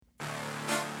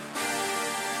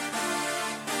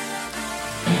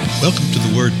Welcome to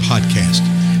the Word Podcast.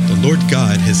 The Lord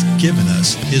God has given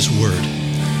us His Word.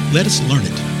 Let us learn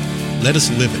it. Let us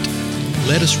live it.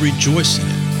 Let us rejoice in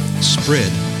it.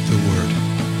 Spread the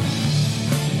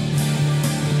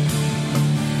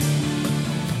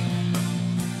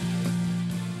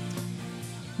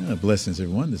Word. Blessings,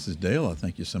 everyone. This is Dale. I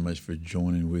thank you so much for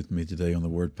joining with me today on the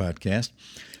Word Podcast.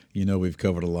 You know, we've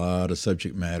covered a lot of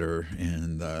subject matter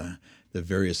and the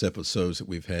various episodes that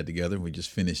we've had together. We just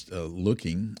finished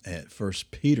looking at First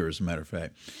Peter, as a matter of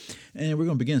fact. And we're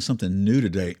going to begin something new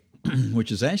today, which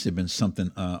has actually been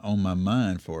something on my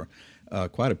mind for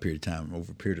quite a period of time,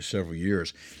 over a period of several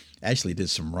years. Actually did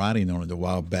some writing on it a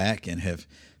while back and have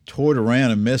toyed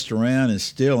around and messed around and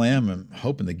still am. I'm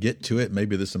hoping to get to it.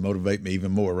 Maybe this will motivate me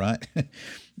even more, right?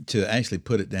 To actually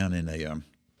put it down in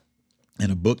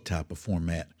a book type of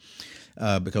format.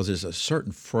 Because there's a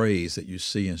certain phrase that you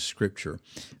see in Scripture,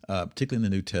 particularly in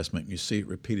the New Testament. You see it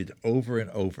repeated over and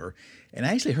over. And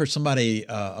I actually heard somebody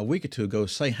a week or two ago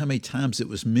say how many times it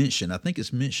was mentioned. I think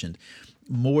it's mentioned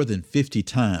more than 50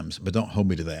 times, but don't hold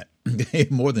me to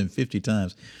that. More than 50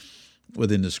 times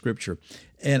within the Scripture.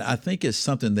 And I think it's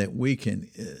something that we can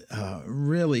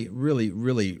really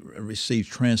receive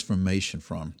transformation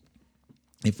from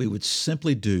if we would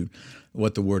simply do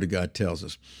what the Word of God tells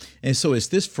us. And so it's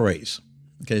this phrase,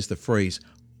 okay, it's the phrase,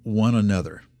 one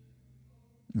another,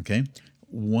 okay?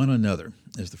 One another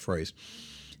is the phrase.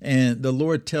 And the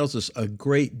Lord tells us a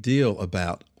great deal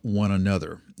about one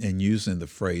another and using the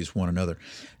phrase one another.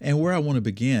 And where I want to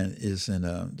begin is in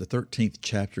the 13th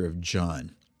chapter of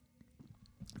John.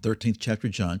 13th chapter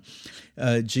of John.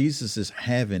 Jesus is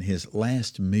having his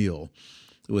last meal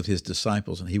with his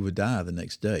disciples, and he would die the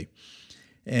next day.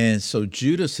 And so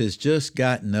Judas has just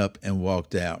gotten up and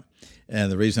walked out.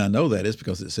 And the reason I know that is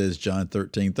because it says John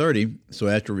 13:30. So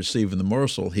after receiving the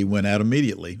morsel, he went out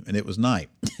immediately, and it was night.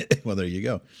 Well, there you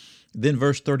go. Then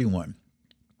verse 31.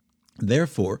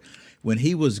 Therefore, when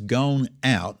he was gone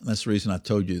out, that's the reason I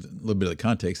told you a little bit of the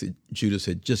context, that Judas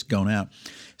had just gone out.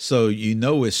 So you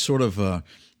know it's sort of a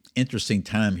interesting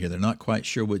time here. They're not quite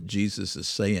sure what Jesus is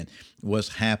saying, what's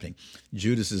happening.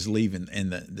 Judas is leaving,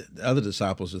 and the other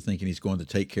disciples are thinking he's going to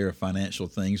take care of financial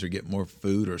things or get more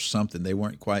food or something. They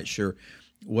weren't quite sure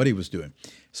what he was doing.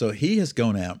 So he has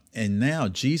gone out, and now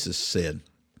Jesus said,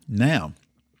 now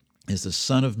is the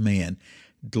Son of Man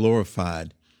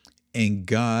glorified, and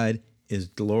God is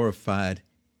glorified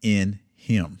in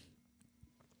him.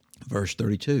 Verse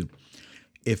 32,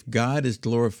 if God is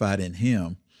glorified in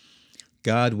him,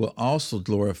 God will also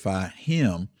glorify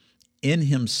him in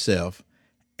himself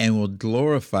and will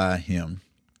glorify him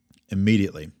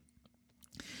immediately.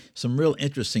 Some real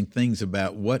interesting things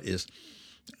about what is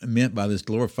meant by this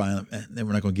glorifying that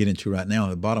we're not going to get into right now.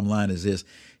 The bottom line is this.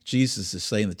 Jesus is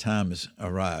saying the time has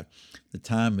arrived. The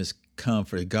time has come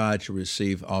for God to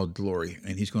receive all glory,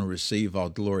 and he's going to receive all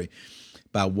glory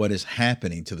by what is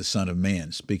happening to the Son of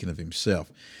Man, speaking of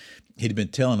himself. He'd been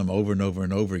telling them over and over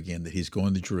and over again that he's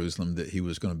going to Jerusalem, that he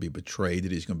was going to be betrayed,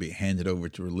 that he's going to be handed over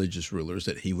to religious rulers,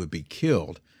 that he would be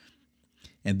killed,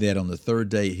 and that on the third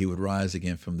day he would rise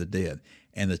again from the dead.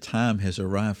 And the time has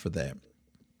arrived for that.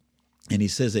 And he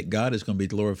says that God is going to be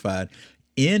glorified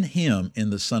in him, in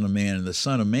the Son of Man, and the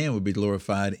Son of Man would be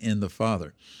glorified in the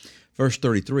Father. Verse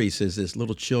 33 says this,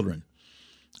 little children,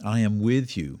 I am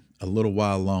with you a little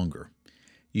while longer.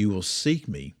 You will seek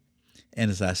me.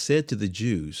 And as I said to the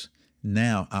Jews,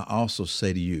 now I also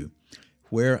say to you,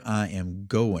 where I am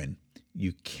going,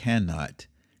 you cannot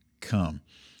come.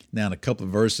 Now, in a couple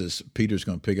of verses, Peter's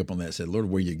going to pick up on that and say, Lord,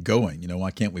 where are you going?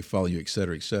 Why can't we follow you, et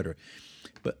cetera, et cetera.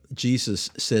 But Jesus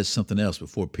says something else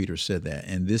before Peter said that.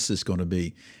 And this is going to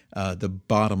be the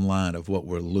bottom line of what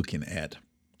we're looking at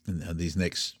in these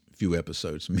next few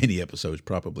episodes, many episodes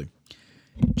probably.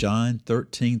 John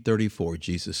 13:34,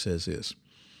 Jesus says this,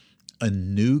 a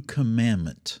new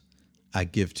commandment I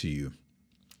give to you,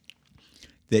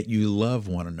 that you love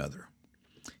one another,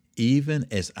 even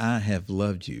as I have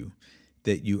loved you,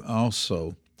 that you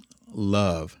also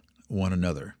love one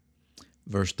another.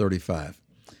 Verse 35,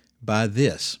 by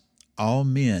this all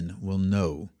men will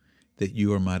know that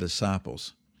you are my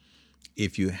disciples,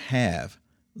 if you have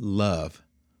love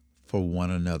for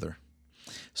one another.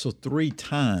 So 3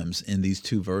 times in these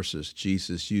 2 verses,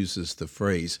 Jesus uses the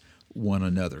phrase one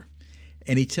another.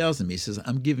 And he tells them, he says,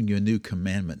 I'm giving you a new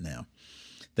commandment now.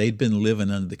 They'd been living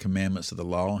under the commandments of the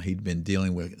law. He'd been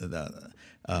dealing with the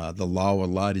law a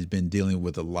lot. He'd been dealing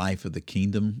with the life of the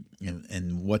kingdom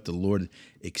and what the Lord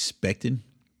expected.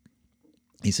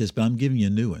 He says, but I'm giving you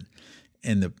a new one.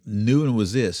 And the new one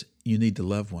was this, you need to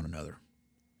love one another.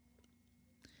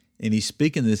 And he's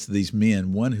speaking this to these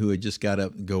men, one who had just got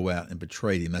up and go out and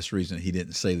betrayed him. That's the reason he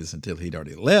didn't say this until he'd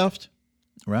already left,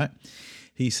 right?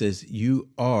 He says, you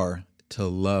are to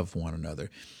love one another.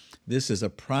 This is a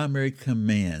primary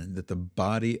command that the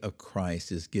body of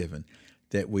Christ is given,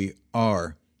 that we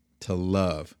are to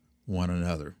love one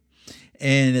another.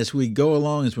 And as we go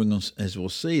along, as we'll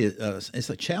see, it's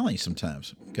a challenge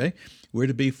sometimes, okay? We're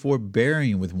to be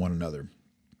forbearing with one another.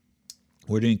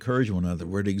 We're to encourage one another.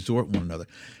 We're to exhort one another.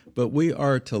 But we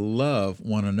are to love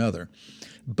one another.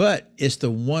 But it's the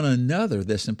one another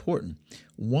that's important.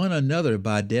 One another,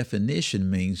 by definition,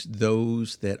 means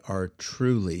those that are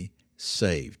truly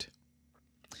saved.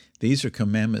 These are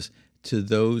commandments to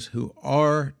those who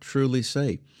are truly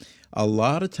saved. A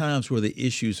lot of times where the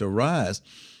issues arise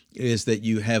is that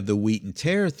you have the wheat and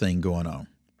tare thing going on.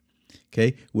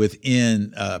 Okay,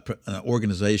 within an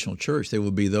organizational church, there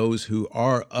will be those who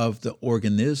are of the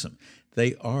organism.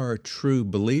 They are true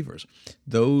believers.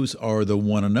 Those are the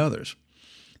one another's.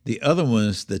 The other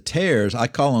ones, the tares, I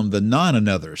call them the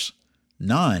non-anothers.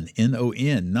 Non,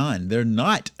 N-O-N, non. They're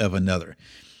not of another.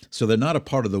 So they're not a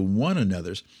part of the one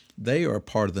another's. They are a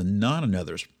part of the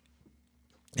non-anothers.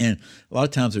 And a lot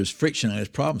of times there's friction and there's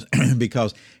problems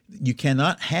because you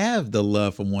cannot have the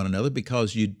love for one another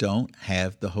because you don't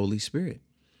have the Holy Spirit.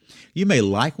 You may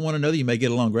like one another, you may get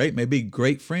along great, may be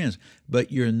great friends,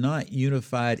 but you're not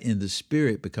unified in the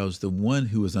Spirit because the one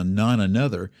who is a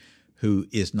non-another, who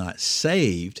is not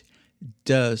saved,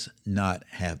 does not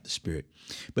have the Spirit.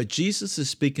 But Jesus is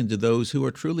speaking to those who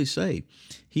are truly saved.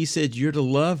 He said, you're to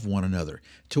love one another.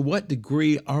 To what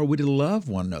degree are we to love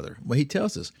one another? Well, he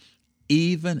tells us,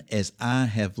 even as I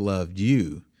have loved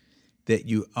you, that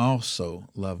you also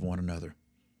love one another.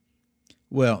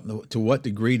 Well, to what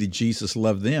degree did Jesus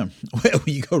love them? Well,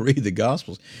 when you go read the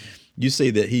Gospels, you see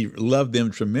that he loved them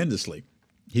tremendously.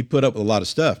 He put up with a lot of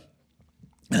stuff.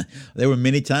 There were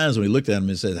many times when he looked at them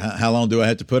and said, how long do I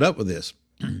have to put up with this?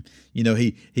 You know,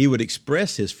 he would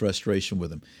express his frustration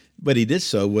with them, but he did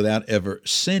so without ever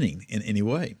sinning in any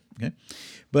way. Okay?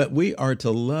 But we are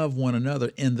to love one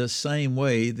another in the same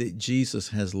way that Jesus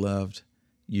has loved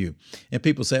you. And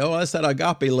people say, oh, that's that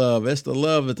agape love. That's the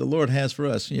love that the Lord has for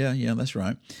us. Yeah, that's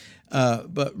right.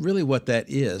 But really what that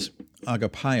is,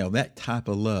 agapeo, that type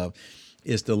of love,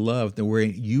 is the love that where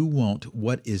you want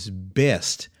what is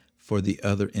best for the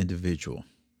other individual.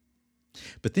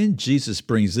 But then Jesus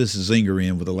brings this zinger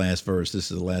in with the last verse.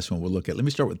 This is the last one we'll look at. Let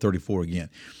me start with 34 again.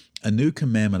 A new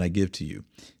commandment I give to you,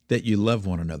 that you love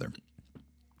one another.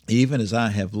 Even as I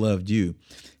have loved you,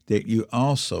 that you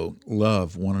also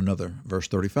love one another. Verse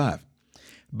 35.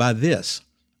 By this,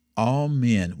 all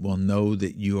men will know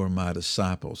that you are my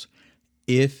disciples,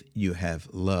 if you have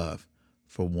love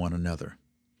for one another.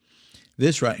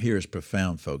 This right here is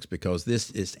profound, folks, because this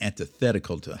is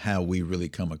antithetical to how we really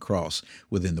come across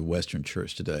within the Western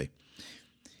church today.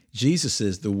 Jesus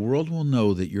says, the world will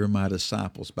know that you're my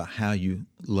disciples by how you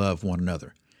love one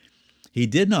another. He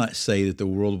did not say that the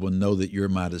world will know that you're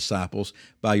my disciples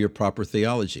by your proper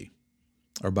theology,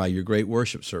 or by your great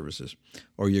worship services,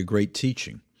 or your great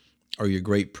teaching, or your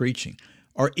great preaching,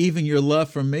 or even your love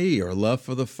for me or love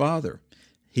for the Father.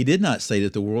 He did not say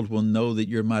that the world will know that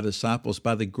you're my disciples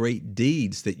by the great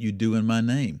deeds that you do in my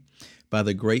name, by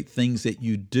the great things that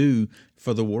you do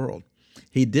for the world.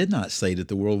 He did not say that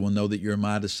the world will know that you're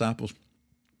my disciples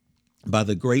by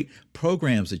the great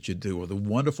programs that you do or the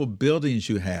wonderful buildings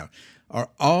you have, or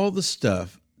all the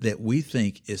stuff that we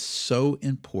think is so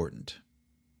important.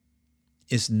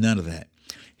 It's none of that.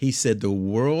 He said the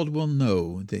world will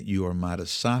know that you are my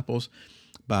disciples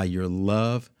by your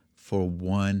love for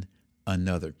one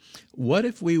another. What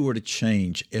if we were to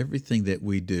change everything that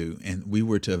we do and we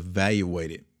were to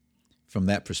evaluate it from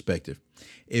that perspective?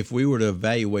 If we were to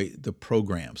evaluate the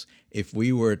programs, if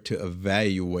we were to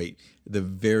evaluate the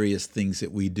various things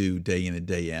that we do day in and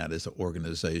day out as an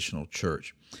organizational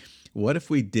church, what if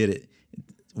we did it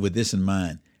with this in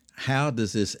mind? How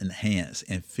does this enhance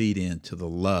and feed into the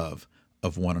love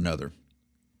of one another?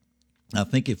 I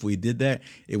think if we did that,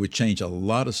 it would change a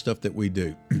lot of stuff that we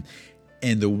do.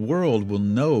 And the world will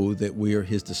know that we are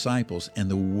his disciples, and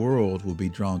the world will be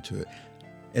drawn to it.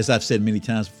 As I've said many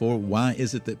times before, why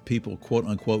is it that people, quote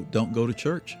unquote, don't go to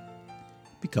church?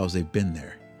 Because they've been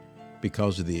there.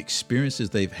 Because of the experiences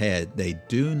they've had, they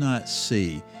do not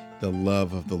see the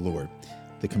love of the Lord.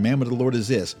 The commandment of the Lord is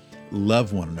this: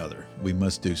 love one another. We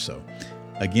must do so.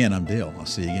 Again, I'm Dale. I'll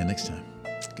see you again next time.